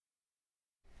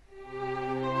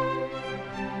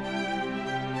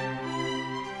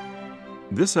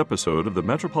This episode of the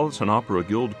Metropolitan Opera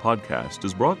Guild podcast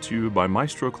is brought to you by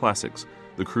Maestro Classics,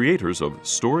 the creators of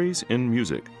Stories in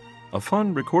Music, a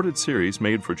fun recorded series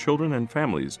made for children and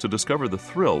families to discover the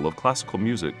thrill of classical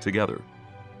music together.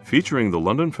 Featuring the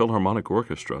London Philharmonic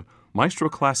Orchestra, Maestro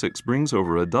Classics brings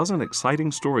over a dozen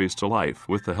exciting stories to life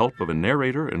with the help of a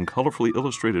narrator and colorfully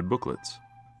illustrated booklets.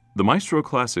 The Maestro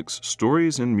Classics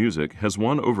Stories in Music has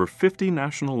won over 50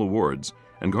 national awards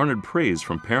and garnered praise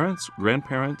from parents,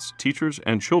 grandparents, teachers,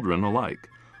 and children alike.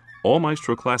 All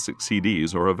Maestro Classics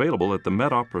CDs are available at the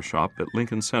Met Opera Shop at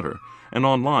Lincoln Center and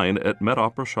online at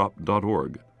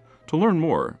metoperashop.org. To learn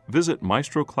more, visit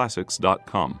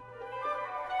maestroclassics.com.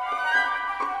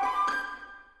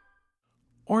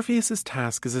 Orpheus's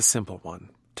task is a simple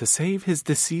one: to save his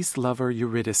deceased lover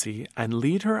Eurydice and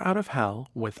lead her out of hell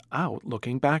without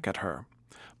looking back at her.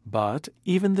 But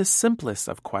even the simplest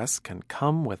of quests can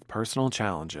come with personal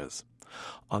challenges.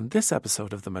 On this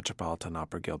episode of the Metropolitan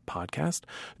Opera Guild podcast,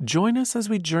 join us as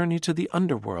we journey to the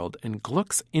underworld in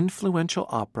Gluck's influential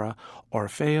opera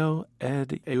Orfeo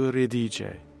ed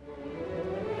Euridice.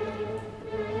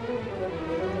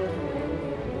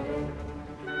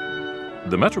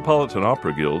 The Metropolitan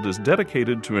Opera Guild is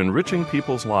dedicated to enriching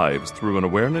people's lives through an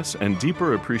awareness and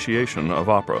deeper appreciation of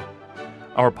opera.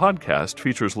 Our podcast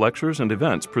features lectures and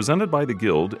events presented by the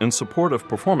Guild in support of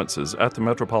performances at the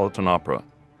Metropolitan Opera.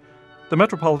 The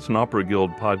Metropolitan Opera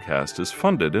Guild podcast is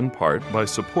funded in part by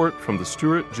support from the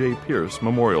Stuart J. Pierce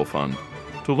Memorial Fund.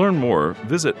 To learn more,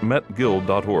 visit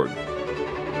metguild.org.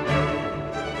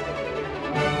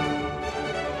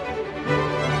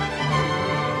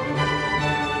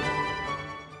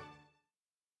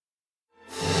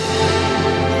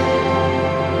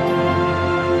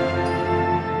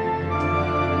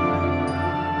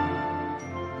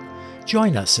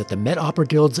 Join us at the Met Opera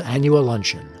Guild's annual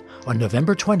luncheon. On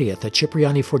November 20th at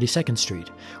Cipriani 42nd Street,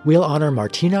 we'll honor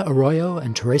Martina Arroyo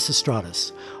and Teresa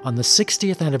Stratas on the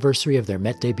 60th anniversary of their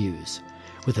Met debuts.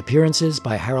 With appearances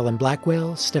by Harolyn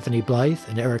Blackwell, Stephanie Blythe,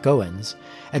 and Eric Owens,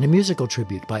 and a musical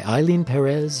tribute by Eileen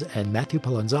Perez and Matthew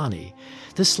Polenzani,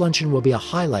 this luncheon will be a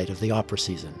highlight of the opera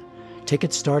season.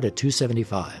 Tickets start at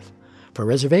 $275. For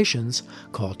reservations,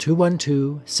 call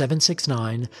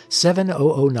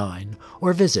 212-769-7009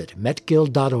 or visit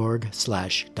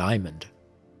metguild.org/diamond.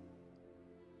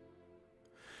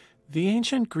 The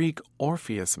ancient Greek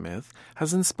Orpheus myth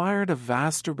has inspired a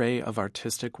vast array of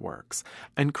artistic works,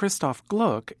 and Christoph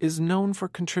Gluck is known for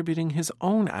contributing his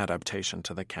own adaptation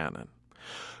to the canon.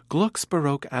 Gluck's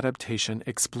Baroque adaptation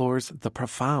explores the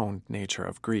profound nature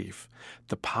of grief,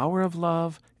 the power of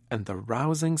love, and the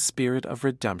rousing spirit of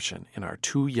redemption in our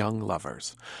two young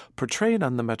lovers, portrayed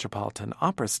on the Metropolitan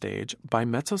Opera stage by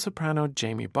mezzo-soprano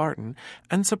Jamie Barton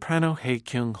and soprano Hae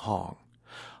Kyung Hong.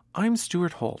 I'm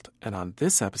Stuart Holt, and on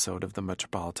this episode of the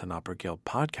Metropolitan Opera Guild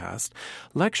podcast,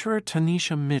 lecturer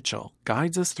Tanisha Mitchell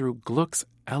guides us through Gluck's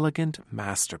elegant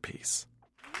masterpiece.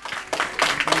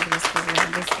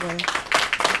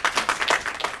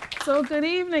 So good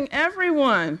evening,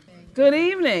 everyone. Good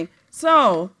evening.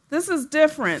 So, this is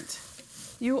different.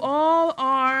 You all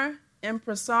are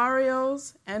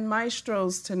impresarios and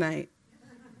maestros tonight.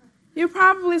 You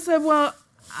probably said, well,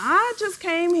 I just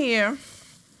came here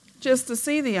just to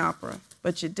see the opera,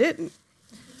 but you didn't.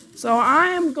 So I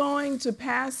am going to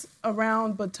pass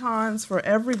around batons for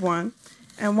everyone.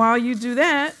 And while you do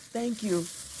that, thank you.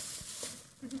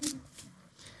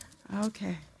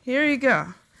 Okay, here you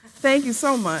go. Thank you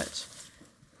so much.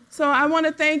 So I want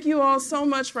to thank you all so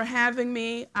much for having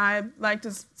me. I'd like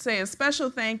to say a special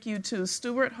thank you to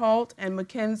Stuart Holt and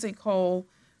Mackenzie Cole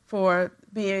for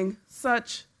being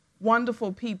such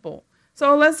wonderful people.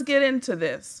 So let's get into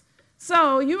this.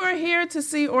 So you are here to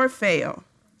see Orfeo,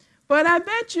 but I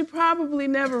bet you probably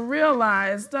never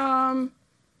realized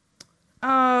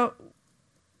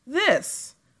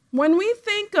this. When we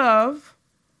think of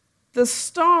the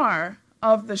star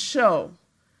of the show,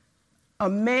 a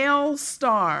male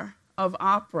star of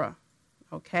opera,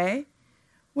 okay?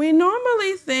 We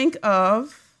normally think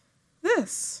of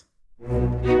this.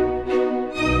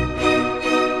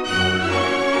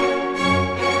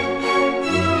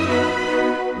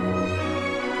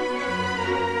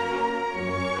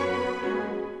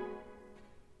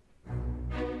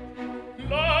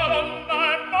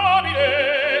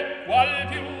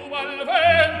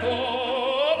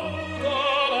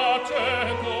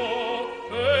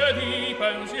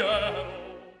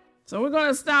 So we're going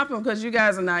to stop him because you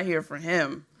guys are not here for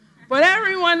him. But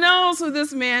everyone knows who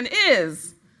this man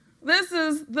is. This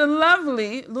is the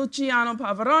lovely Luciano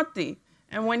Pavarotti.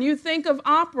 And when you think of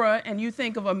opera and you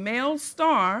think of a male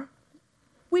star,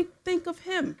 we think of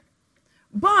him.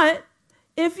 But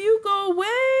if you go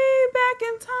way back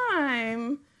in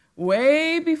time,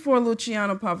 way before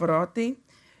Luciano Pavarotti,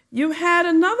 you had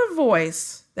another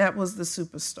voice that was the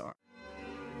superstar.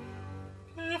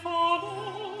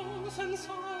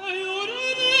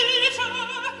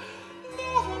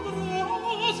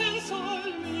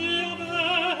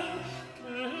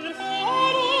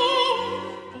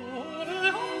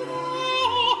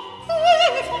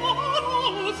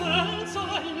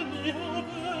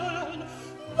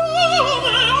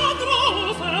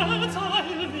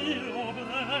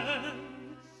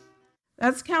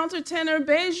 That's countertenor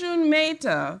Bejun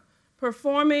Mehta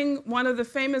performing one of the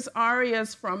famous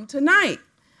arias from Tonight.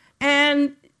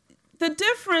 And the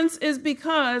difference is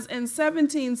because in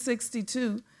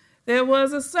 1762, there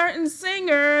was a certain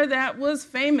singer that was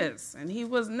famous, and he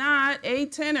was not a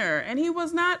tenor, and he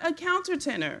was not a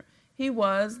countertenor. He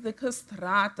was the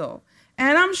castrato.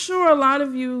 And I'm sure a lot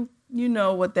of you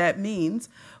know what that means.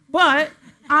 But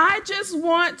I just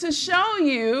want to show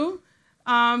you,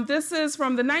 this is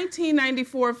from the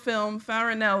 1994 film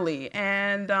Farinelli,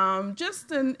 and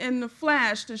just in the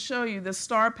flash to show you the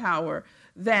star power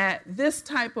that this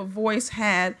type of voice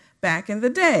had back in the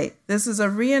day. This is a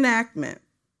reenactment.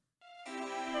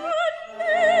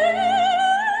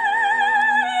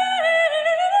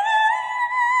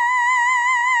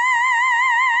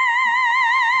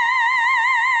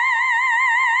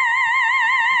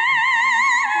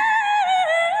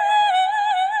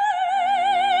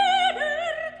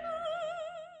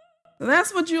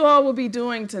 That's what you all will be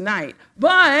doing tonight.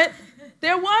 But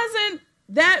there wasn't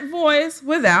that voice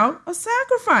without a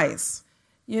sacrifice.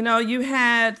 You know, you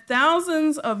had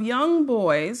thousands of young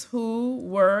boys who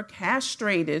were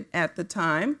castrated at the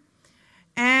time,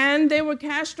 and they were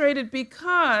castrated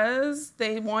because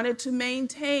they wanted to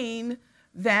maintain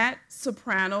that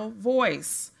soprano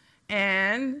voice.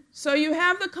 And so you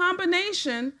have the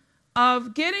combination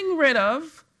of getting rid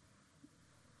of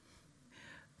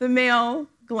the male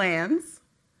glands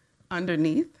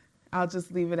underneath. I'll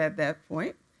just leave it at that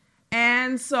point.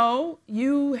 And so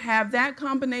you have that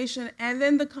combination, and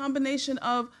then the combination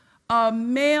of a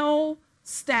male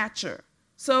stature.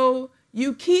 So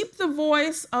you keep the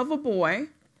voice of a boy,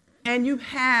 and you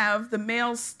have the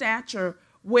male stature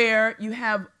where you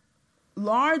have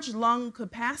large lung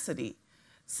capacity.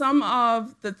 Some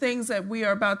of the things that we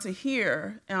are about to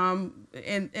hear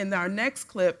in our next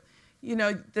clip, you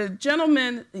know, the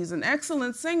gentleman, he's an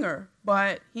excellent singer,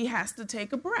 but he has to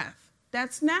take a breath.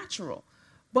 That's natural.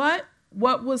 But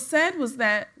what was said was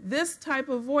that this type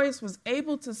of voice was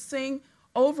able to sing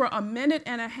over 1.5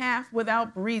 minutes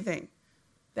without breathing.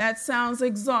 That sounds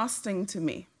exhausting to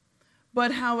me.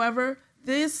 But however,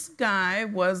 this guy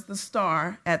was the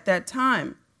star at that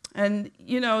time. And,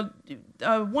 you know,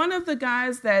 one of the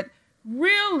guys that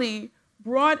really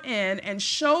brought in and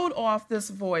showed off this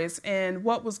voice in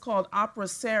what was called opera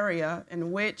seria,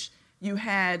 in which you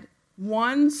had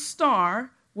one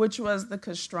star, which was the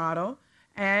castrato,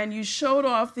 and you showed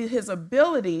off his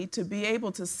ability to be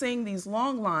able to sing these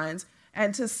long lines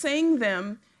and to sing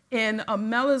them in a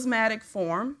melismatic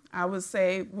form. I would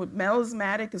say what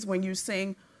melismatic is when you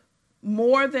sing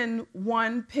more than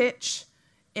one pitch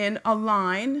in a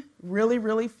line really,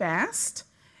 really fast,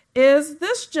 is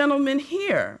this gentleman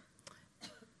here,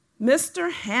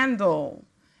 Mr. Handel.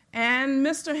 And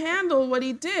Mr. Handel, what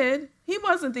he did, he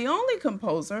wasn't the only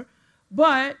composer,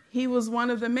 but he was one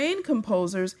of the main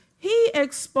composers. He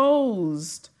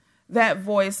exposed that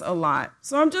voice a lot.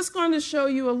 So I'm just going to show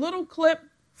you a little clip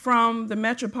from the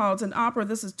Metropolitan Opera.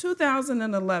 This is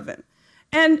 2011.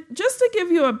 And just to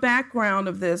give you a background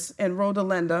of this in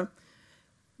Rodelinda,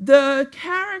 the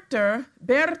character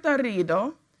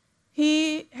Bertarido,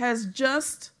 he has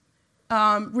just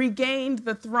regained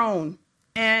the throne,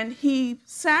 and he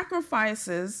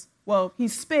spares,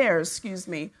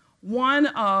 one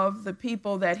of the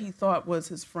people that he thought was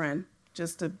his friend,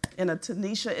 in a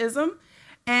Tanisha-ism.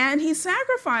 And he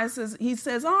sacrifices, he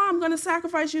says, oh, I'm going to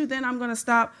sacrifice you, then I'm going to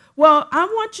stop. Well, I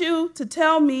want you to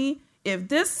tell me if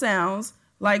this sounds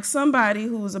like somebody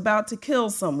who's about to kill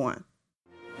someone.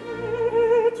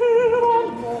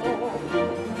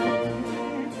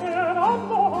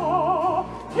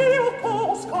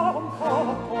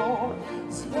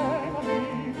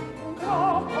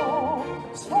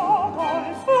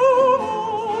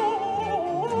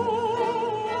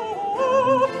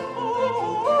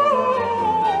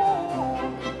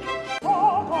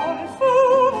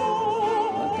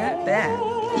 Look at that.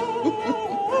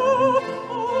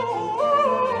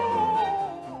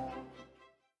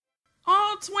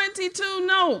 All 22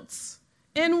 notes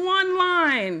in one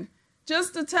line,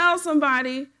 just to tell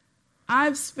somebody,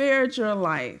 I've spared your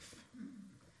life.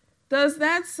 does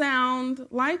that sound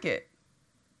like it?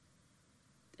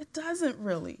 It doesn't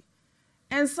really.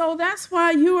 And so that's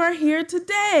why you are here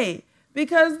today,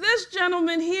 because this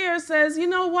gentleman here says, you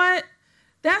know what?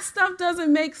 That stuff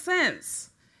doesn't make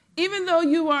sense. Even though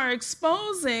you are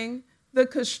exposing the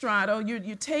castrato,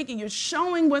 you're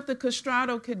showing what the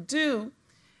castrato could do,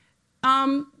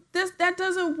 that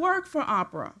doesn't work for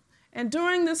opera. And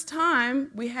during this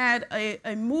time, we had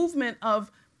a movement of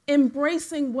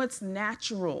embracing what's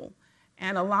natural.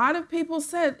 And a lot of people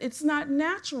said it's not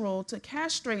natural to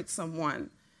castrate someone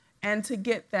and to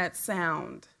get that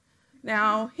sound.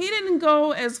 Now, he didn't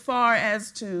go as far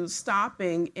as to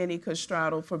stopping any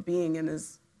castrato for being in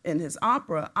his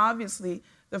opera. Obviously,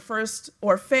 the first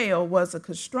Orfeo was a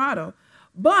castrato.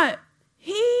 But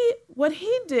what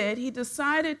he did, he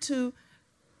decided to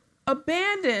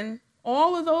abandon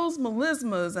all of those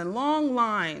melismas and long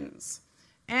lines.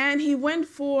 And he went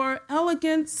for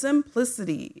elegant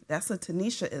simplicity. That's a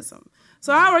Tanisha-ism.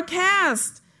 So our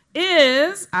cast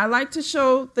is, I like to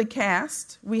show the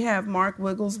cast. We have Mark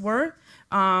Wigglesworth,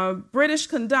 British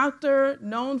conductor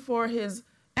known for his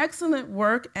excellent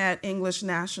work at English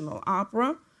National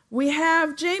Opera. We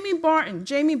have Jamie Barton.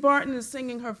 Jamie Barton is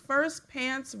singing her first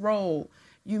pants role.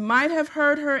 You might have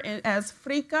heard her as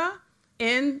Fricka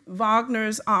in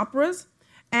Wagner's operas.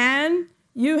 And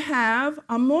you have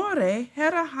Amore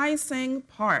Hera Heiseng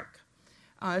Park.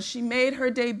 She made her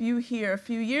debut here a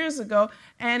few years ago,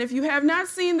 and if you have not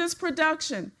seen this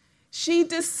production, she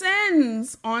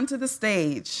descends onto the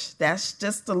stage. That's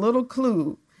just a little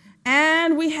clue.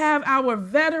 And we have our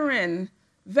veteran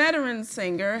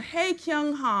singer, Hae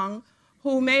Kyung-hong,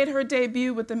 who made her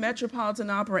debut with the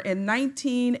Metropolitan Opera in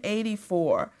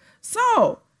 1984.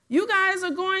 So, you guys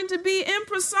are going to be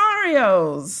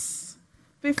impresarios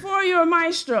before you're a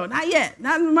maestro. Not yet,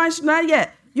 not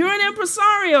yet. You're an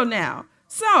impresario now.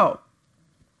 So,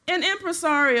 an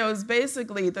impresario is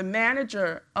basically the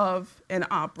manager of an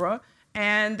opera,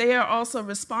 and they are also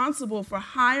responsible for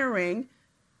hiring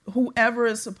whoever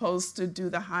is supposed to do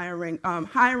the hiring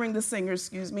the singer,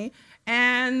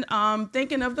 and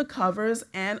thinking of the covers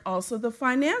and also the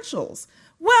financials.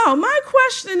 Well, my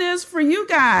question is for you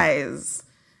guys.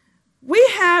 We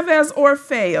have as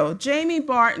Orfeo, Jamie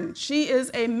Barton. She is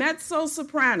a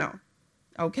mezzo-soprano,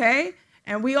 okay?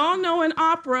 And we all know in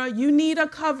opera, you need a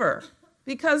cover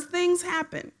because things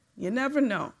happen. You never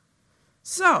know.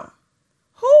 So,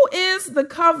 who is the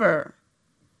cover?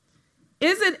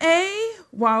 Is it A,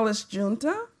 Wallace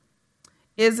Junta?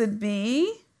 Is it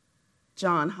B,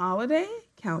 John Holliday,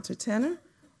 countertenor?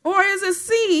 Or is it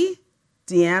C,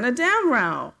 Deanna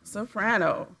Damrau,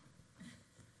 soprano?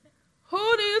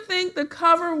 Who do you think the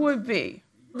cover would be?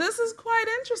 This is quite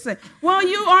interesting. Well,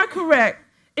 you are correct.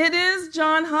 It is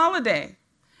John Holliday.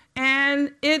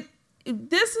 And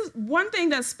this is one thing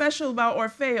that's special about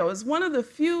Orfeo. It's one of the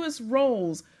fewest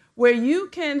roles where you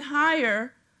can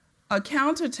hire a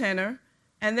countertenor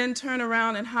and then turn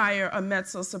around and hire a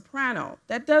mezzo-soprano.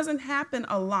 That doesn't happen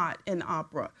a lot in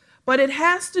opera, but it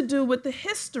has to do with the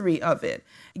history of it.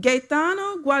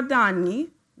 Gaetano Guadagni,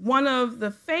 one of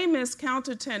the famous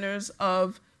countertenors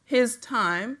of his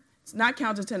time,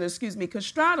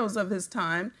 castratos of his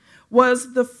time,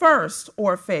 was the first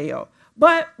Orfeo.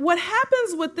 But what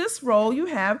happens with this role, you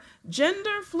have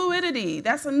gender fluidity.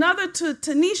 That's another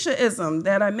Tanisha-ism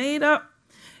that I made up.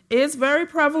 It's very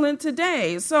prevalent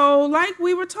today. So like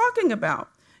we were talking about,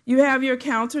 you have your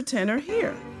countertenor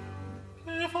here.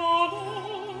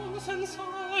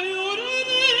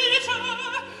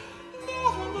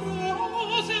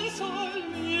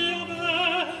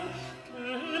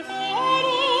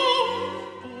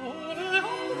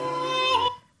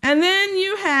 And then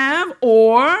you have,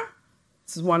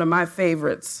 this is one of my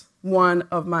favorites,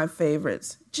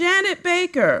 Janet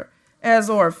Baker as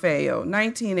Orfeo,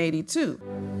 1982.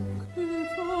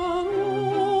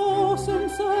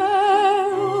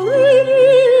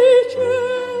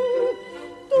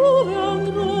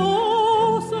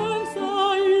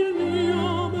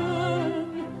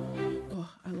 Oh,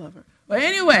 I love her. But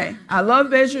anyway, I love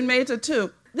Bejun Mehta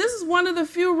too. This is one of the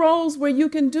few roles where you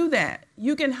can do that.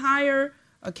 You can hire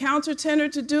a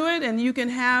countertenor to do it, and you can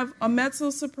have a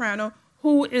mezzo-soprano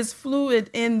who is fluid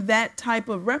in that type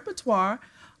of repertoire.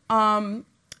 You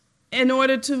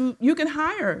can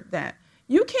hire that.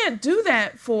 You can't do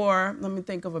that for, let me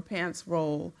think of a pants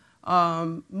role,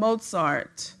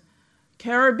 Mozart,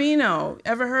 Cherubino.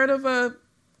 Ever heard of a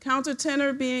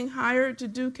countertenor being hired to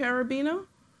do Cherubino?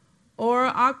 Or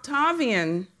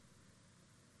Octavian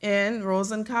in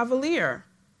Rosenkavalier.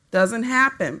 Doesn't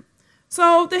happen.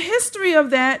 So the history of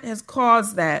that has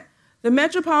caused that The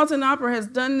Metropolitan Opera has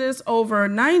done this over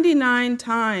 99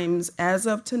 times as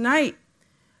of tonight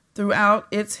throughout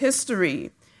its history.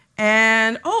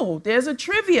 And, there's a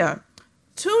trivia.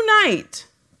 Tonight,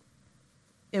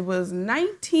 it was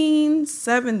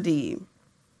 1970.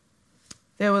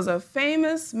 There was a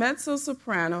famous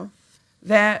mezzo-soprano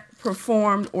that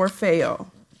performed Orfeo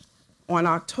on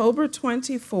October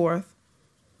 24th,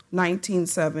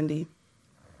 1970.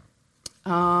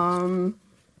 Can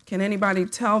anybody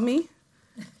tell me?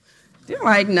 They're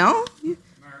like, no.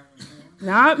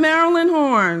 Not Marilyn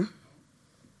Horne.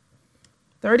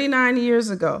 39 years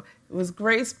ago. It was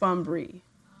Grace Bumbry,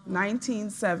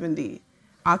 1970,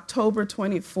 October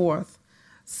 24th.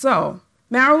 So,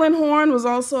 Marilyn Horne was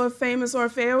also a famous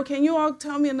Orfeo. Can you all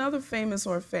tell me another famous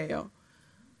Orfeo?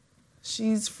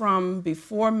 She's from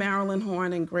before Marilyn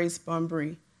Horne and Grace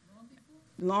Bumbry.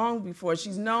 Long before.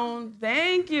 She's known.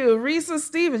 Thank you, Risa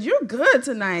Stevens. You're good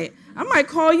tonight. I might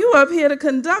call you up here to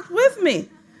conduct with me.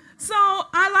 So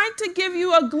I like to give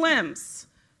you a glimpse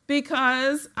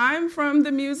because I'm from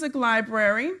the music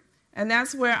library, and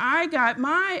that's where I got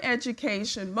my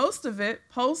education, most of it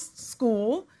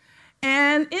post-school.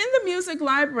 And in the music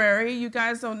library, you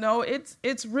guys don't know,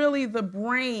 it's really the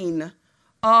brain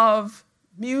of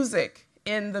music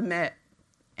in the Met.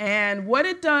 And what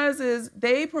it does is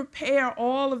they prepare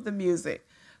all of the music.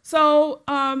 So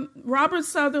Robert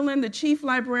Sutherland, the chief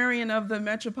librarian of the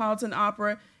Metropolitan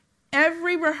Opera,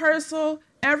 every rehearsal,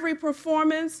 every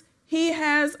performance, he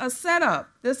has a setup.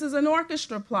 This is an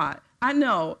orchestra plot. I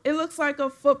know, it looks like a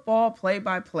football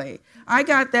play-by-play. I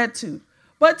got that too.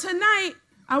 But tonight,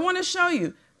 I want to show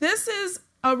you. This is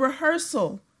a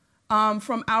rehearsal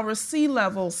from our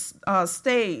C-level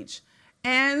stage.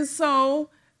 And so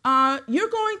you're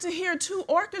going to hear two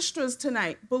orchestras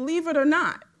tonight, believe it or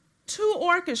not. Two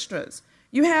orchestras.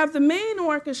 You have the main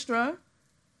orchestra.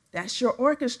 That's your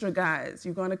orchestra guys.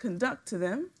 You're going to conduct to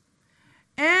them.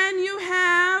 And you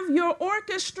have your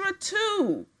orchestra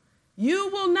two. You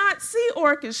will not see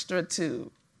orchestra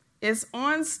two. It's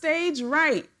on stage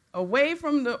right, away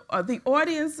from the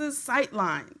audience's sight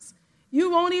lines.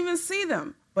 You won't even see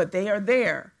them, but they are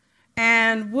there.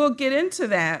 And we'll get into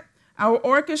that. Our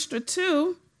orchestra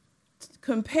two,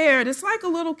 compared, it's like a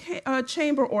little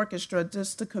chamber orchestra,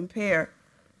 just to compare.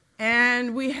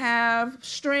 And we have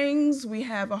strings, we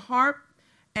have a harp,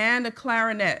 and a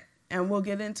clarinet, and we'll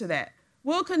get into that.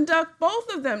 We'll conduct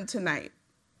both of them tonight,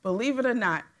 believe it or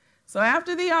not. So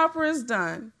after the opera is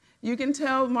done, you can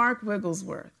tell Mark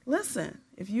Wigglesworth, listen,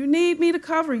 if you need me to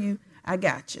cover you, I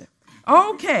got you.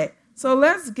 Okay, so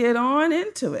let's get on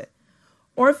into it.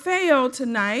 Orfeo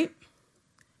tonight.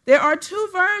 There are two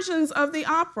versions of the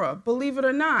opera, believe it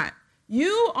or not.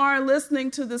 You are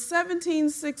listening to the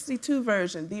 1762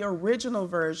 version, the original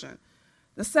version.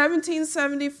 The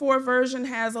 1774 version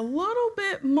has a little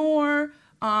bit more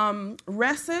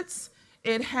recits.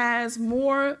 It has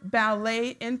more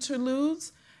ballet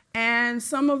interludes, and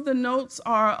some of the notes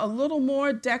are a little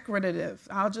more decorative.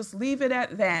 I'll just leave it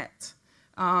at that.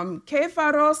 Che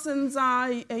farò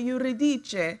senza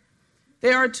Euridice.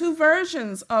 There are two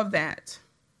versions of that.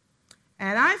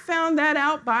 And I found that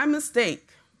out by mistake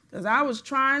because I was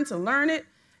trying to learn it,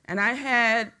 and I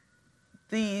had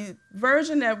the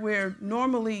version that we're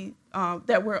normally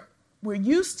that we're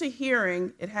used to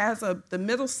hearing. It has the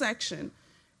middle section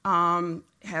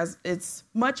it's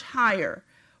much higher.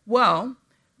 Well,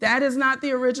 that is not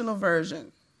the original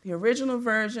version. The original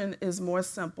version is more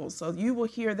simple, so you will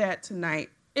hear that tonight.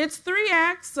 It's 3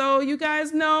 acts, so you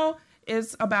guys know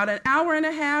it's about an hour and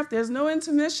a half. There's no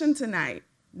intermission tonight.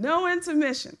 No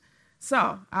intermission.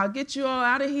 So I'll get you all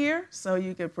out of here so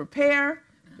you can prepare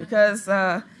because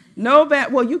well,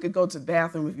 you could go to the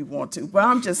bathroom if you want to, but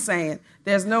I'm just saying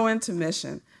there's no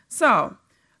intermission. So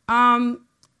in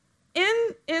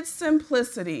its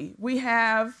simplicity, we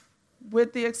have,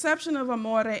 with the exception of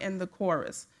Amore in the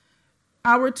chorus,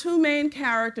 our two main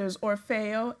characters,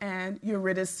 Orfeo and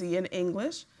Eurydice in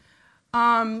English,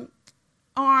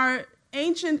 are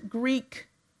ancient Greek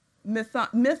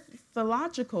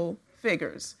mythological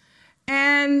figures.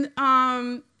 And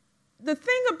the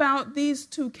thing about these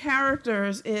two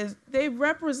characters is they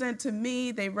represent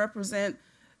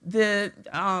the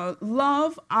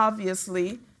love,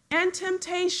 obviously, and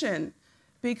temptation,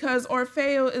 because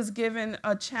Orfeo is given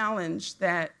a challenge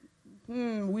that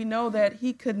we know that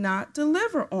he could not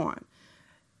deliver on.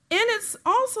 And it's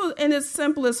also in its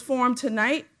simplest form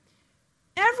tonight,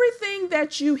 everything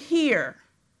that you hear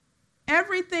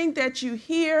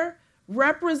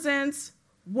represents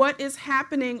what is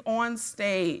happening on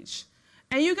stage.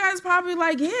 And you guys probably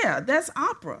like, yeah, that's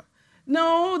opera.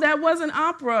 No, that wasn't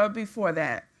opera before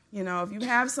that. You know, if you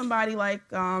have somebody like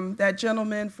that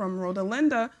gentleman from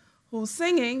Rosalinda who's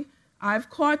singing, I've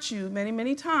caught you many,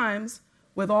 many times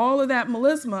with all of that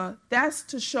melisma, that's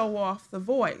to show off the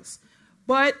voice.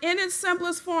 But in its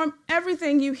simplest form,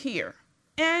 everything you hear.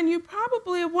 And you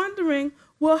probably are wondering,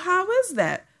 well, how is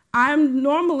that?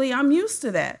 I'm used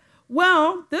to that.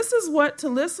 Well, this is what to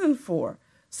listen for.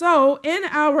 So in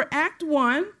our Act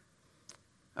 1,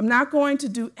 I'm not going to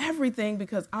do everything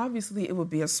because obviously it would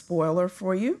be a spoiler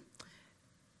for you.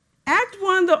 Act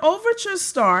 1, the overture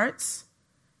starts,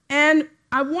 and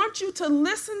I want you to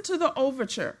listen to the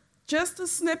overture, just a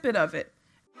snippet of it.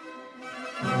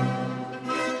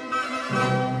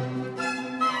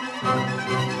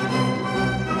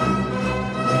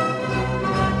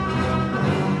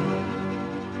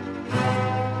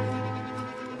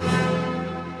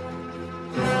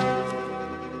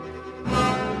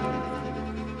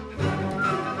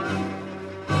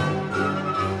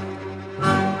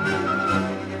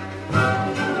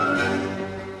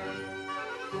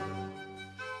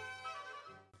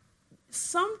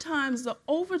 Sometimes the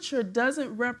overture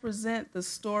doesn't represent the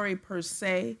story per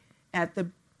se at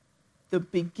the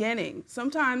beginning.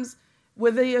 Sometimes,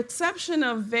 with the exception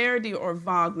of Verdi or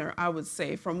Wagner, I would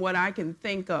say, from what I can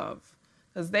think of,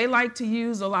 because they like to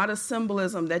use a lot of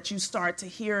symbolism that you start to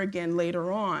hear again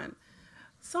later on.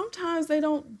 Sometimes they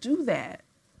don't do that.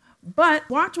 But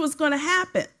watch what's going to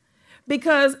happen,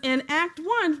 because in Act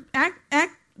 1,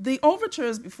 the overture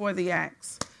is before the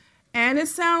acts, and it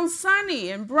sounds sunny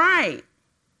and bright.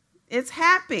 It's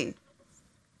happy.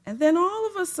 And then all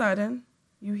of a sudden,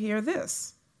 you hear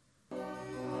this.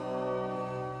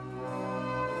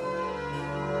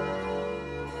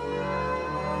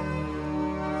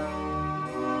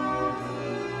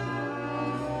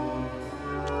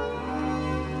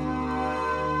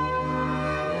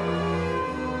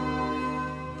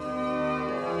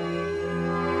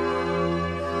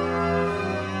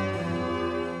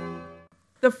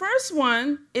 The first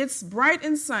one, it's bright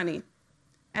and sunny.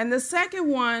 And the second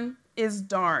one is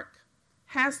dark,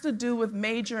 has to do with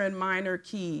major and minor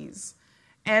keys.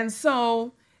 And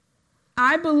so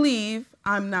I believe,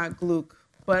 I'm not Gluck,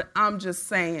 but I'm just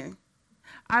saying,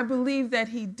 I believe that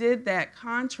he did that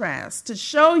contrast to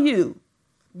show you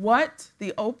what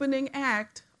the opening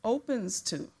act opens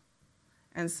to.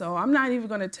 And so I'm not even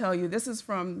going to tell you, this is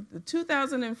from the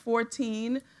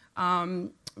 2014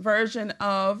 version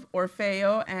of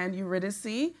Orfeo and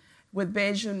Eurydice with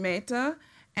Bejun Mehta.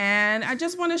 And I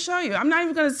just want to show you. I'm not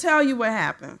even going to tell you what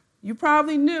happened. You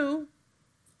probably knew,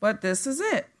 but this is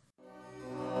it.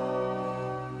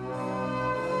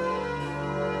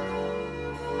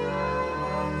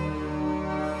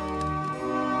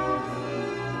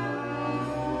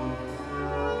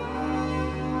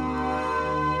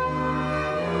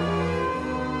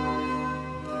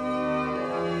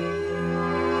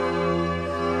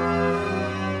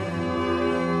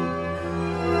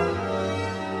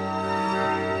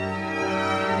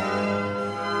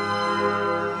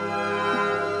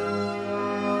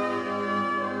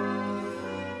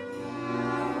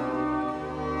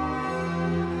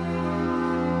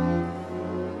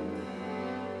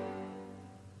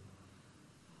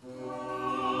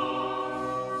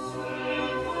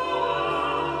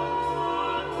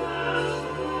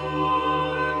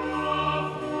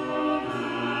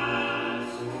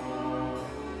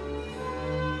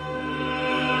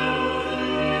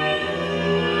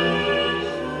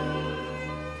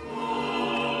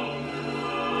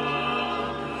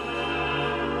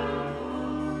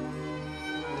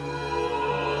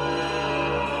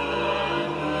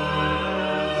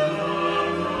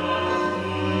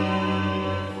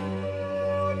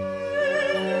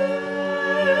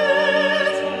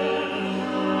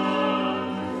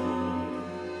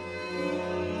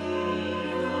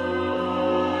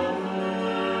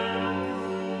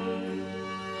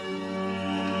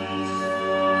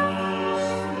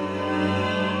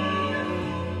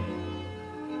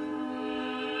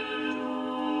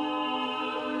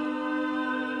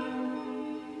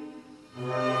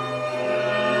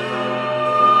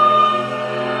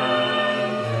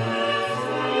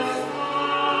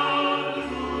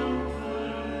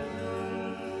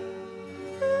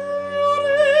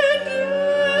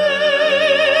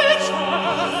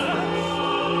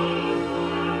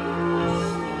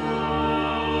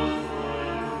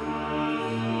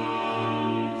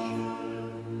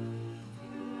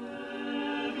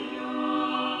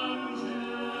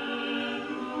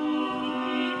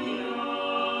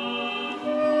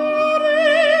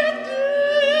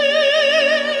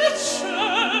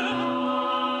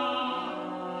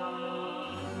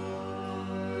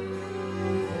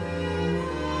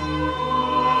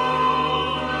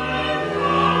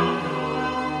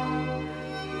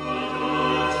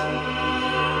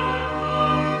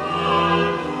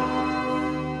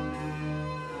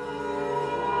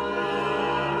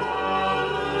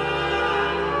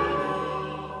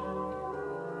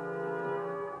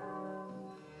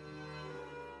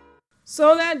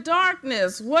 So that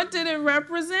darkness, what did it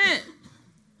represent?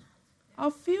 A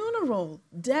funeral,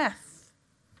 death.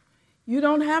 You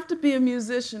don't have to be a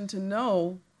musician to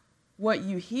know what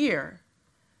you hear.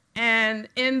 And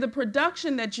in the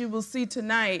production that you will see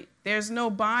tonight, there's no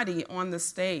body on the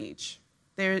stage.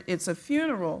 It's a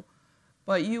funeral,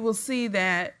 but you will see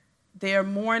that they're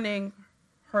mourning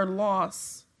her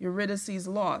loss, Eurydice's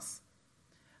loss.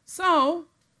 So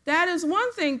that is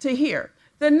one thing to hear.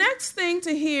 The next thing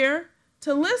to hear,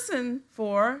 to listen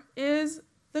for, is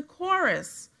the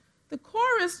chorus. The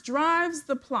chorus drives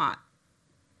the plot.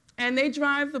 And they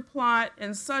drive the plot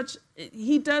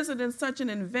he does it in such an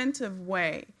inventive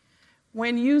way.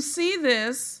 When you see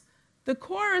this, the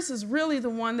chorus is really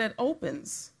the one that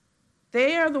opens.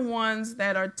 They are the ones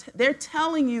that they're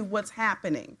telling you what's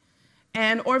happening.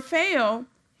 And Orfeo,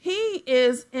 he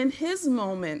is in his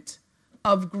moment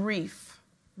of grief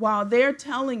while they're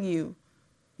telling you,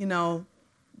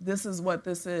 this is what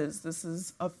this is. This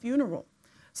is a funeral.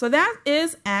 So that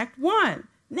is Act 1.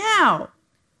 Now,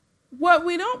 what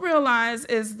we don't realize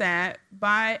is that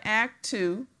by Act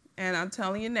 2, and I'm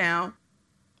telling you now,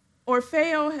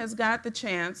 Orfeo has got the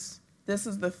chance. This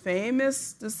is the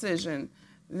famous decision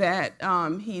that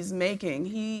he's making.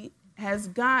 He has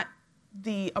got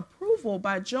the approval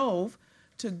by Jove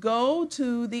to go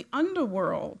to the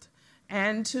underworld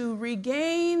and to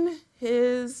regain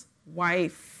his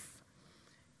wife.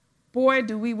 Boy,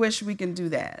 do we wish we can do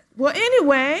that. Well,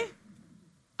 anyway,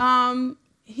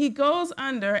 he goes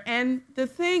under, and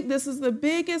this is the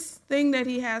biggest thing that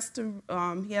he has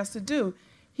to do.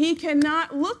 He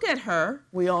cannot look at her.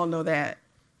 We all know that.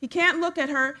 He can't look at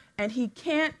her, and he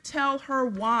can't tell her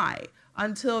why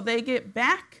until they get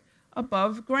back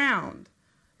above ground.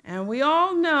 And we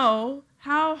all know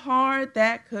how hard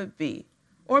that could be.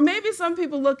 Or maybe some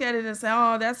people look at it and say,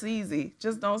 oh, that's easy.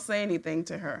 Just don't say anything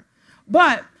to her.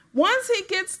 But once he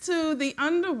gets to the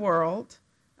underworld,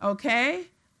 okay,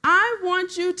 I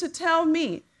want you to tell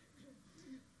me,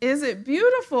 is it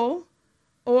beautiful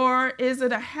or is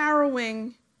it a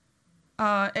harrowing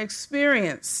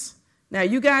experience? Now,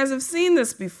 you guys have seen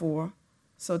this before,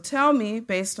 so tell me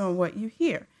based on what you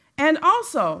hear. And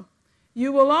also,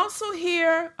 you will also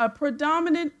hear a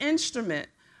predominant instrument.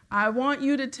 I want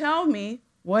you to tell me,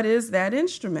 what is that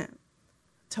instrument?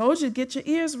 Told you, get your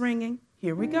ears ringing.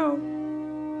 Here we go.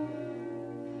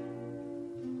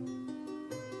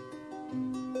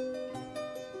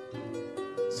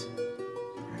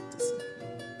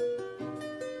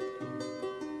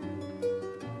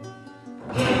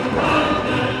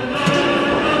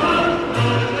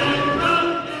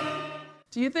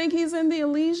 Do you think he's in the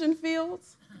Elysian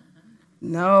fields?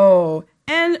 No.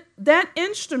 And that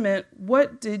instrument,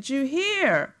 what did you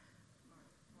hear?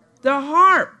 The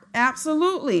harp,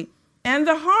 absolutely. And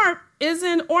the harp is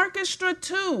in orchestra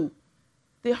too.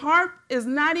 The harp is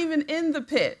not even in the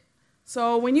pit.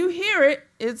 So when you hear it,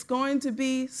 it's going to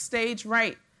be stage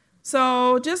right.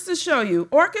 So just to show you,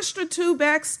 orchestra 2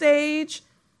 backstage,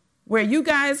 where you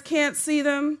guys can't see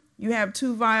them, you have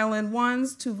 2 violin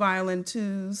 1s, 2 violin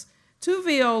 2s, 2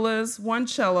 violas, 1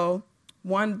 cello,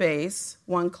 1 bass,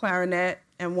 1 clarinet,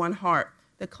 and 1 harp.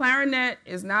 The clarinet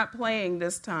is not playing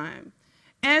this time.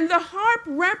 And the harp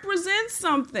represents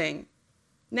something.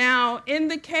 Now, in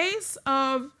the case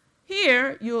of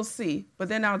here, you'll see, but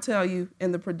then I'll tell you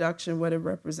in the production what it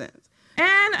represents.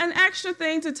 And an extra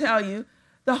thing to tell you,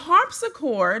 the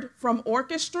harpsichord from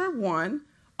Orchestra 1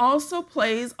 also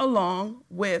plays along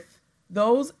with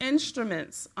those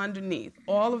instruments underneath,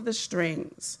 all of the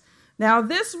strings. Now,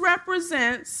 this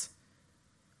represents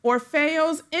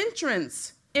Orfeo's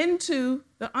entrance into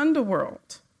the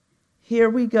underworld. Here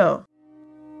we go.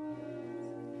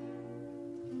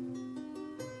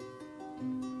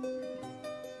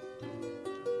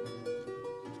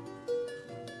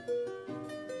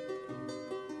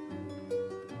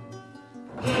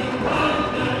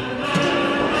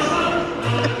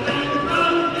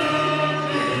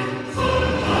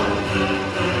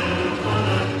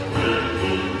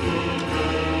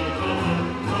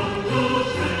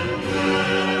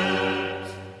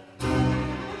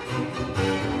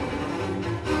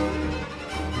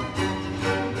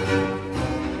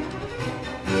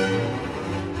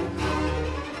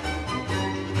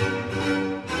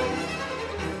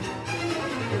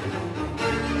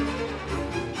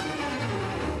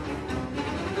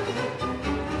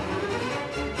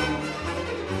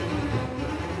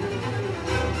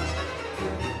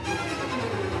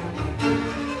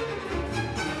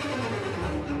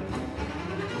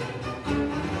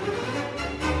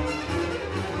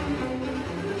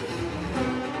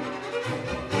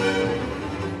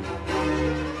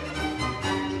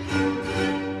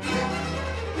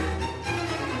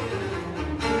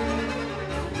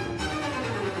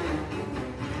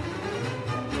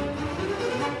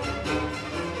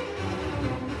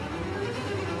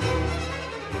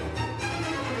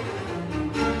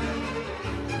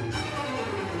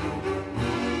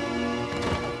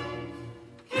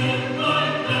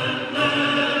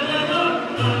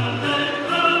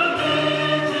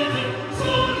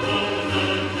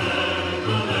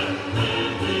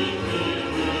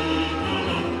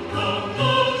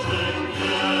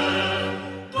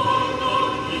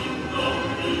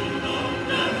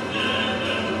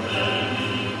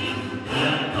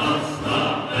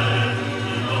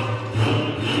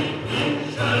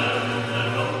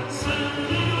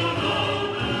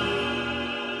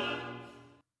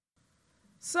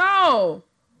 So,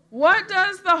 what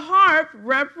does the harp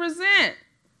represent?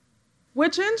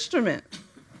 Which instrument?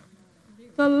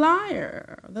 The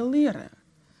lyre, the lira.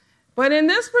 But in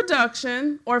this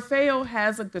production, Orfeo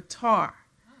has a guitar.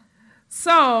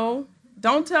 So,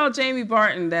 don't tell Jamie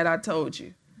Barton that I told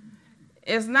you.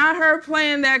 It's not her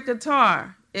playing that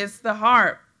guitar. It's the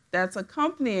harp that's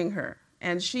accompanying her.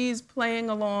 And she's playing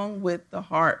along with the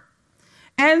harp.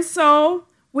 And so,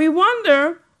 we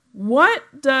wonder,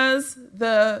 what does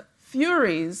the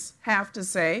Furies have to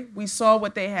say? We saw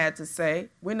what they had to say.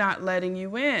 We're not letting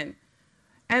you in.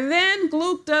 And then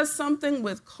Gluck does something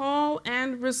with call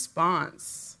and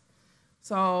response.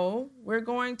 So we're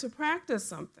going to practice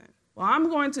something. Well, I'm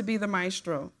going to be the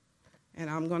maestro, and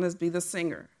I'm going to be the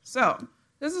singer. So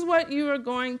this is what you are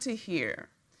going to hear.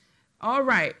 All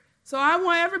right. So I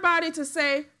want everybody to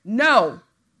say no.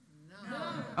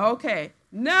 No. Okay.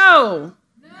 No.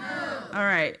 No. All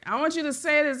right. I want you to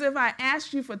say it as if I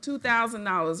asked you for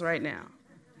 $2,000 right now.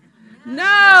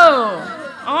 No.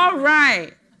 All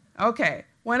right. Okay.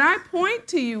 When I point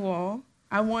to you all,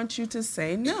 I want you to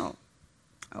say no.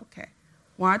 Okay.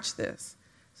 Watch this.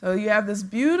 So you have this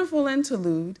beautiful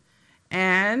interlude,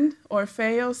 and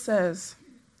Orfeo says,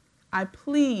 I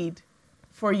plead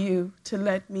for you to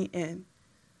let me in.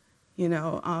 You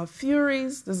know,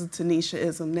 Furies, this is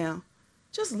Tanisha-ism now.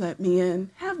 Just let me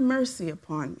in. Have mercy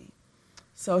upon me.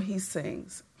 So he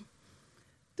sings,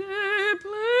 Deplicate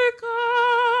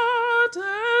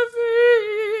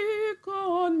vi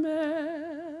con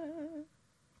me,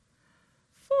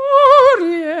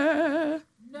 Furie.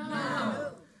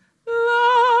 No.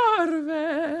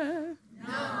 Larve.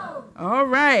 No. All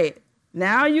right.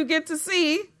 Now you get to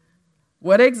see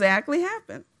what exactly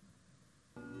happened.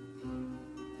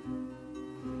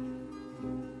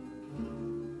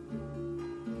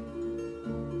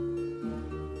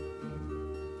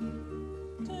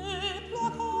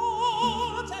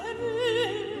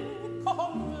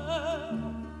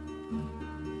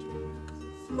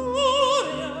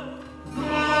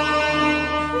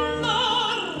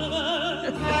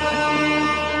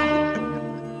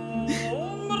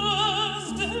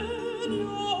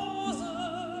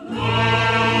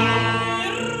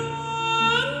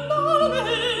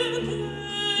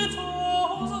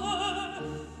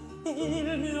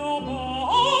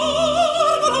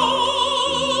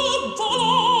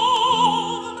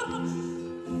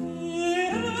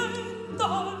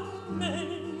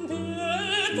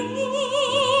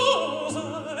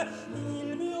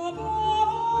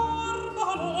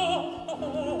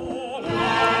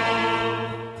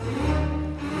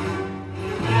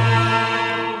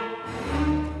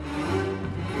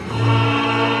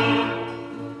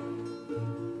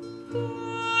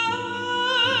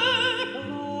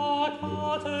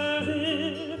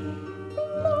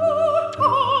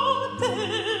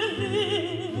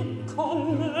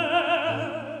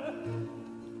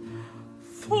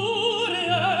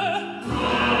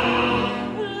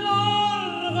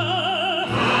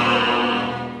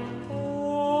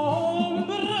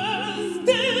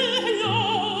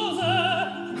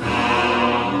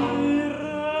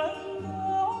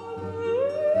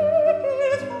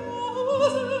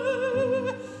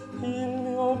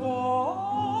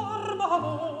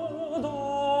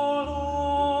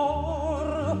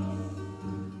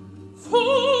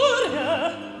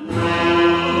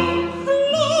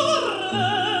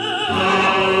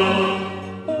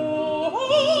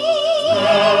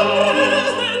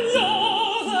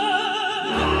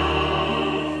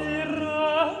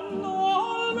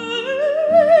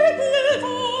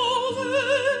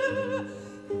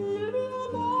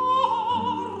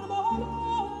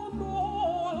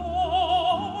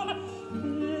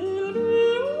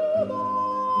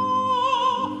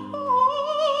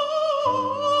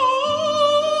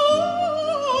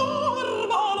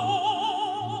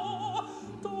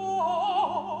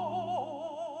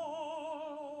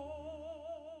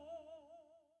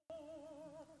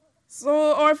 So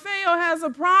Orfeo has a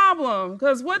problem,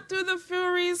 because what do the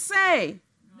Furies say?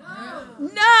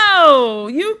 No,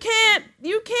 you can't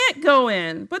go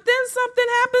in. But then something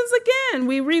happens again.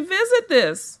 We revisit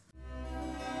this.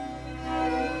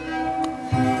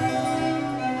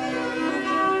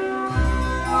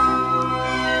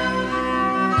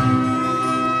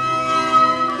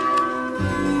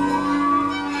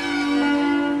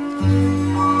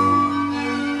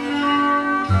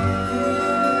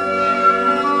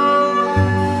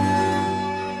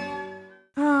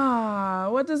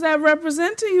 What does that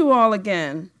represent to you all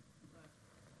again?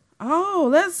 Oh,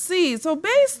 let's see. So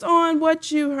based on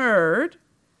what you heard,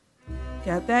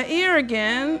 got that ear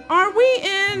again, are we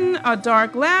in a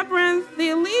dark labyrinth, the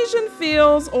Elysian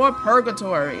fields, or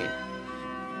purgatory?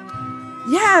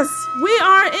 Yes, we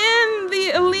are in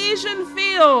the Elysian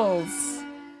fields.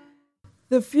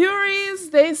 The Furies,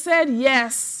 they said,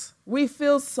 yes, we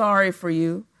feel sorry for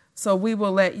you, so we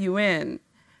will let you in.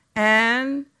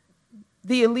 And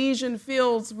the Elysian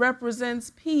fields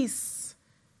represents peace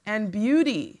and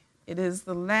beauty. It is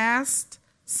the last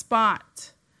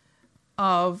spot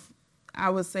of, I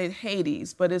would say,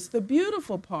 Hades, but it's the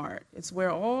beautiful part. It's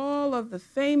where all of the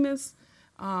famous,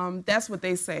 that's what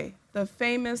they say, the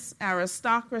famous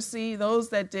aristocracy, those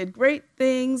that did great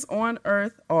things on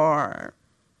earth are.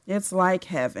 It's like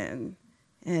heaven.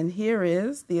 And here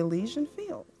is the Elysian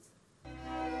fields.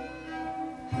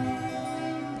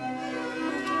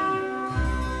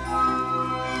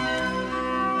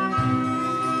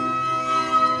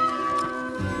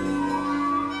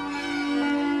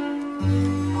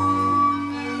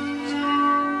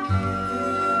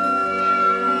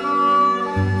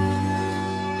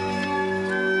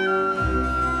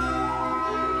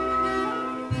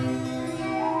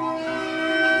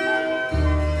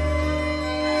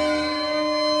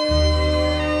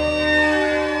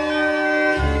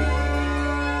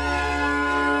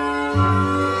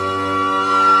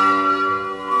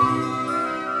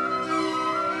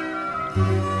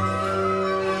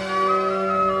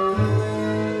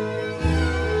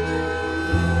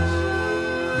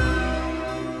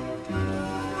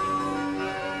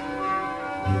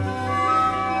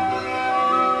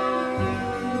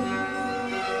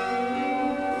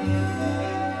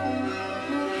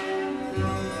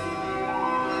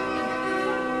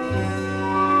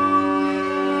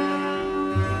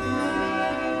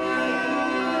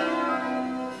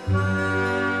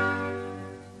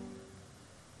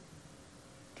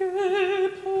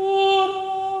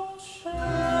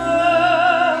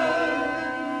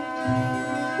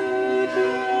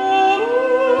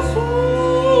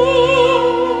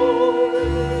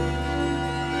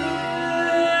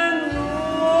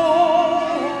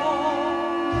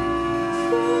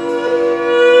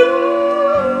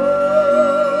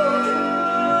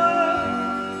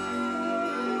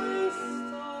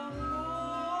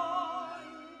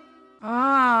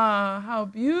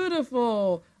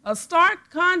 A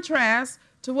stark contrast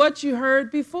to what you heard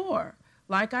before.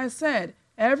 Like I said,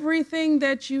 everything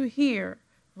that you hear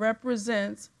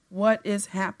represents what is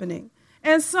happening.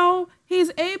 And so he's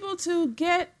able to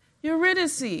get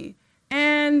Eurydice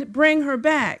and bring her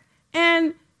back.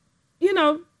 And, you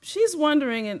know, she's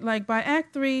wondering, and like by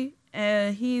Act 3,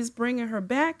 he's bringing her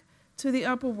back to the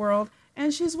upper world.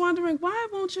 And she's wondering, why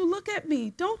won't you look at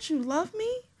me? Don't you love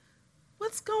me?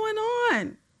 What's going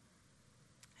on?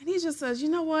 And he just says, you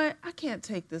know what? I can't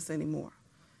take this anymore.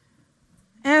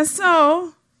 And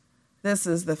so this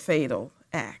is the fatal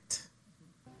act.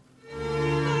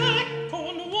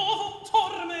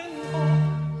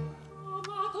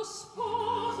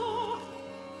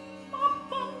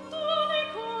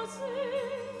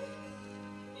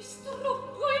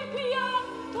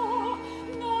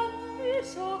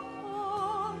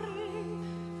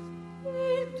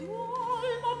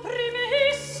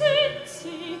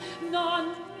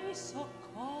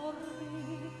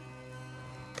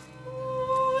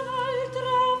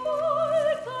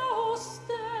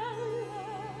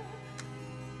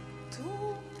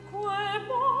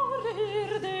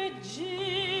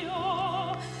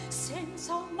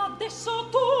 Adesso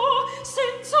tu,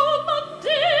 senza un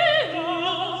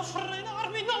Dio,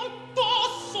 frenarmi non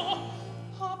posso.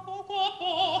 A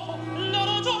poco, la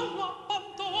ragion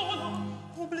m'abbandona.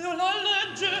 Oblio la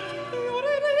legge,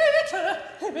 Eurydice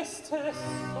e me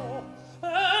stesso.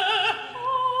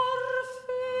 Orfeo,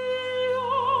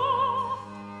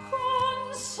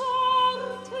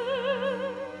 consorte,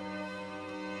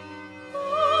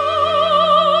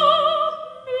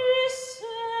 mi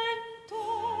sento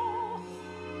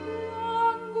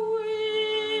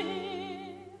languir.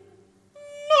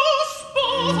 No,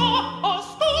 sposa,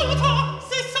 ascolta,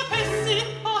 se sapessi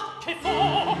a che fo.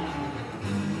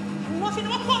 Ma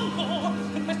fino a quando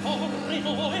in questo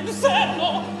orrimo inferno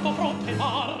dovrò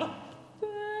tremar?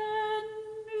 Ben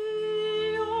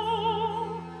mio,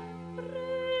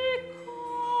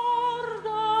 ricordati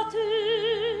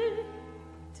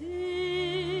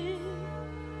di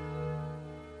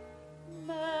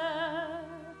me.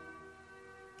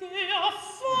 Che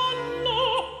affanno,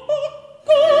 oh,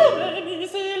 come mi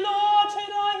si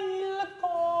lacera il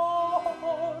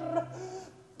cor.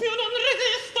 Più non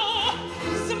resisto,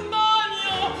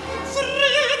 smanio,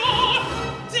 frido,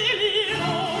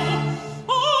 deliro.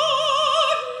 Oh,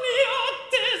 mio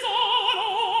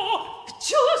tesoro,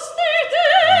 giuste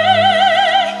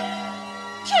idee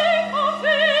che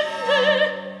m'avvenne.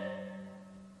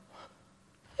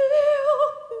 Io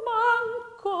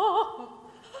manco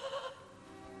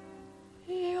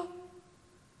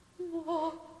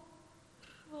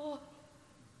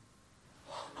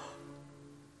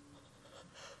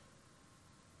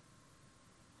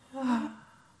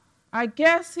I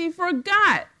guess he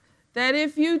forgot that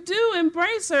if you do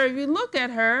embrace her, if you look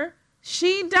at her,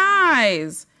 she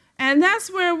dies. And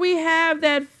that's where we have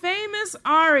that famous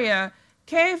aria,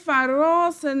 Che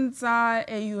farò senza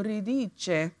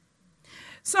Euridice.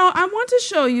 So I want to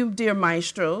show you, dear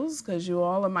maestros, because you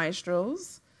all are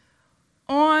maestros,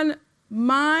 on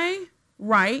my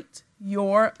right,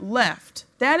 your left.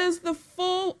 That is the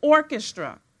full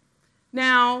orchestra.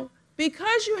 Now,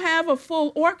 because you have a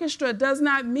full orchestra does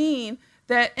not mean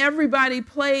that everybody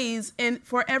plays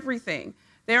for everything.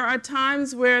 There are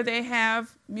times where they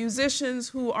have musicians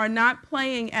who are not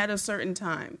playing at a certain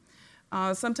time.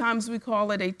 Sometimes we call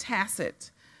it a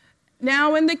tacit.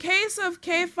 Now, in the case of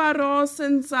Che farò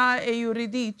senza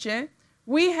Euridice,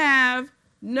 we have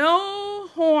no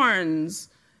horns,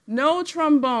 no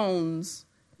trombones,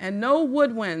 and no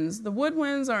woodwinds. The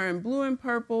woodwinds are in blue and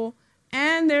purple,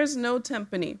 and there's no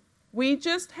timpani. We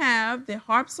just have the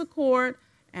harpsichord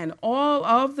and all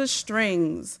of the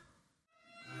strings.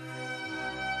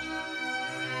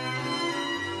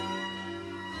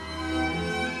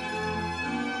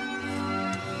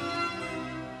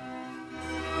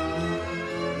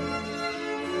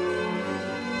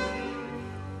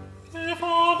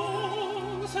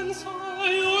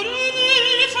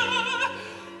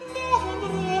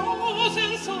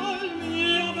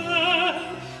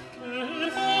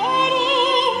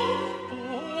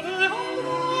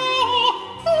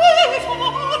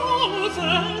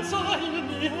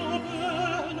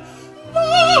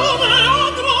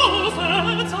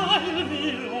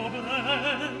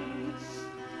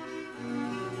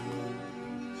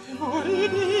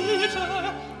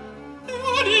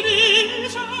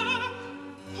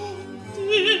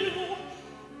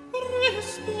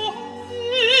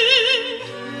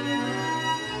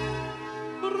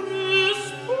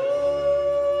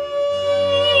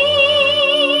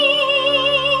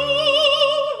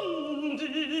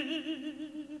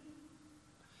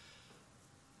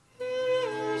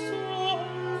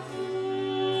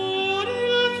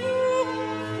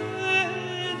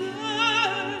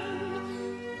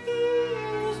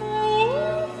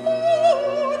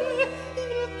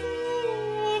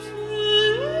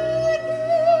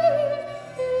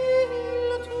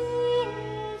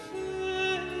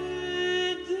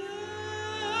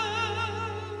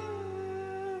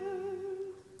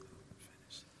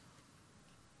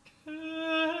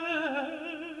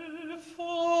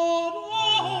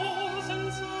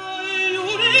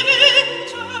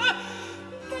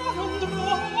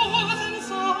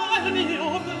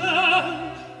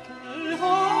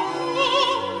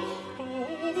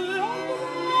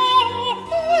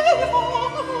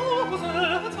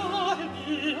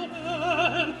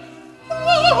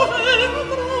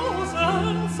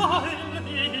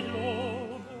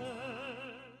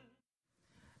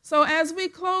 So as we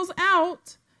close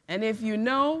out, and if you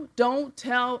know, don't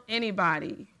tell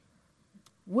anybody.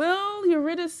 Will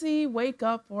Eurydice wake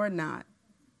up or not?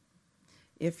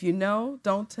 If you know,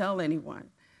 don't tell anyone.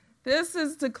 This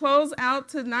is to close out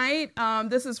tonight.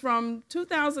 This is from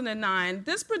 2009.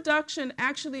 This production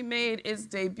actually made its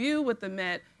debut with the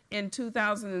Met in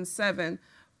 2007,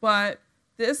 but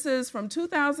this is from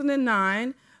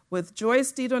 2009 with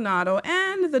Joyce DiDonato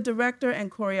and the director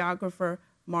and choreographer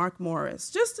Mark Morris,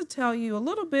 just to tell you a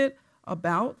little bit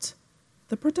about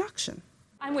the production.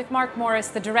 I'm with Mark Morris,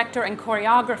 the director and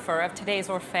choreographer of today's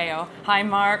Orfeo. Hi,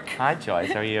 Mark. Hi,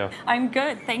 Joyce. How are you? I'm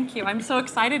good, thank you. I'm so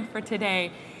excited for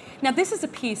today. Now, this is a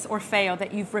piece, Orfeo,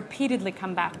 that you've repeatedly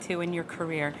come back to in your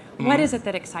career. What is it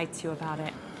that excites you about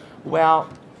it? Well,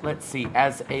 let's see.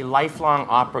 As a lifelong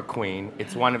opera queen,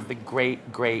 it's one of the great,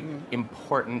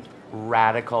 important,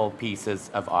 radical pieces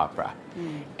of opera.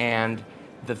 And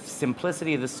the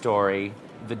simplicity of the story,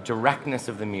 the directness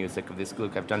of the music of this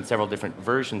Gluck. I've done several different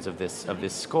versions of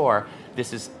this score.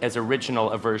 This is as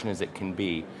original a version as it can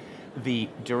be. The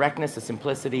directness, the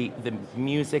simplicity, the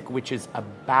music, which is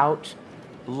about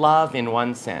love in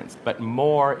one sense, but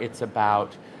more it's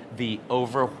about the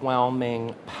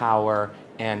overwhelming power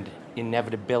and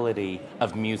inevitability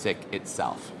of music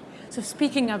itself. So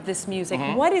speaking of this music,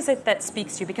 what is it that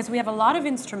speaks to you? Because we have a lot of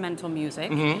instrumental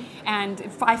music, and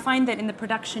I find that in the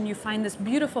production you find this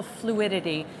beautiful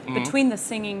fluidity between the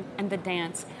singing and the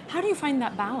dance. How do you find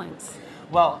that balance?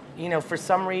 Well, you know, for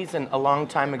some reason, a long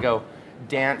time ago,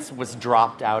 dance was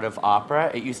dropped out of opera.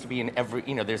 It used to be in every,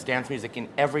 there's dance music in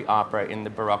every opera in the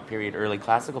Baroque period, early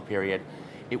classical period.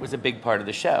 It was a big part of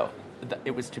the show.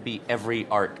 It was to be every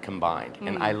art combined,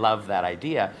 and I love that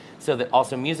idea. So that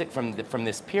also music from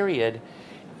this period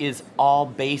is all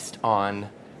based on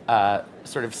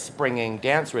sort of springing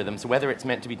dance rhythms, whether it's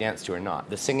meant to be danced to or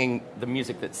not. The singing, the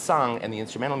music that's sung, and the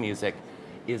instrumental music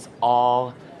is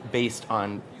all based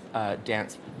on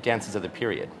dances of the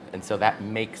period. And so that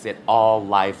makes it all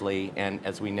lively, and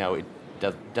as we know, it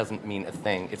doesn't mean a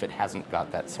thing if it hasn't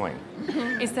got that swing.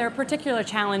 Is there a particular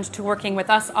challenge to working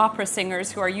with us opera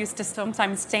singers who are used to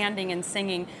sometimes standing and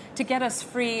singing to get us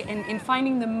free in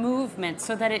finding the movement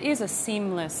so that it is a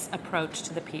seamless approach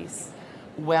to the piece?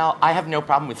 Well, I have no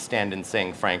problem with stand and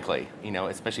sing, frankly,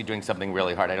 especially doing something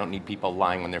really hard. I don't need people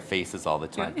lying on their faces all the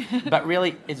time. But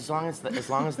really, as long as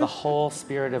the whole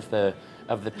spirit of the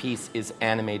piece is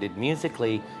animated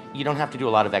musically, you don't have to do a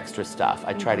lot of extra stuff.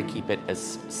 I try to keep it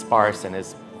as sparse and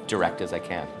as direct as I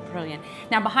can. Brilliant.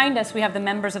 Now, behind us, we have the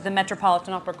members of the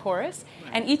Metropolitan Opera Chorus,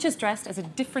 and each is dressed as a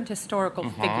different historical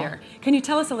figure. Can you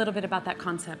tell us a little bit about that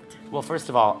concept? Well, first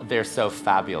of all, they're so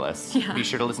fabulous. Yeah. Be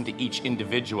sure to listen to each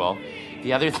individual.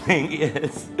 The other thing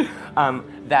is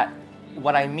that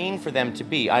what I mean for them to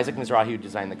be, Isaac Mizrahi, who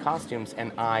designed the costumes,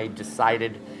 and I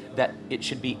decided that it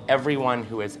should be everyone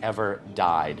who has ever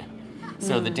died.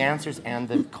 So the dancers and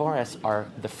the chorus are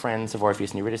the friends of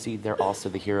Orpheus and Eurydice. They're also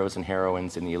the heroes and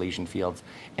heroines in the Elysian Fields,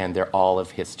 and they're all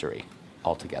of history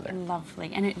altogether.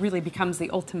 Lovely. And it really becomes the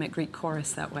ultimate Greek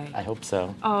chorus that way. I hope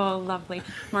so. Oh, lovely.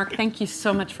 Mark, thank you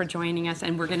so much for joining us,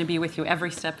 and we're going to be with you every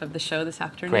step of the show this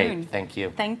afternoon. Great. Thank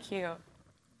you. Thank you.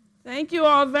 Thank you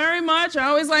all very much. I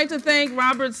always like to thank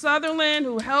Robert Sutherland,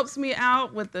 who helps me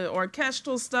out with the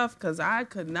orchestral stuff, because I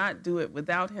could not do it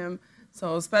without him.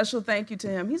 So a special thank you to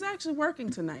him. He's actually working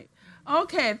tonight.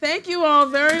 Okay, thank you all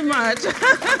very much.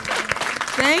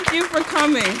 Thank you for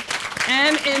coming,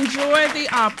 and enjoy the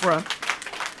opera.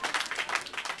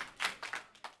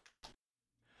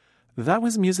 That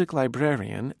was music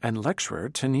librarian and lecturer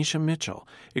Tanisha Mitchell,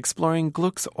 exploring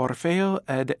Gluck's Orfeo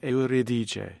ed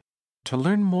Euridice. To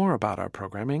learn more about our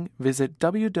programming, visit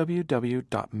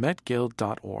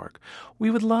www.metguild.org. We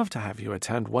would love to have you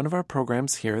attend one of our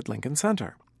programs here at Lincoln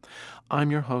Center.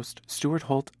 I'm your host, Stuart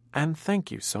Holt, and thank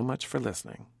you so much for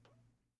listening.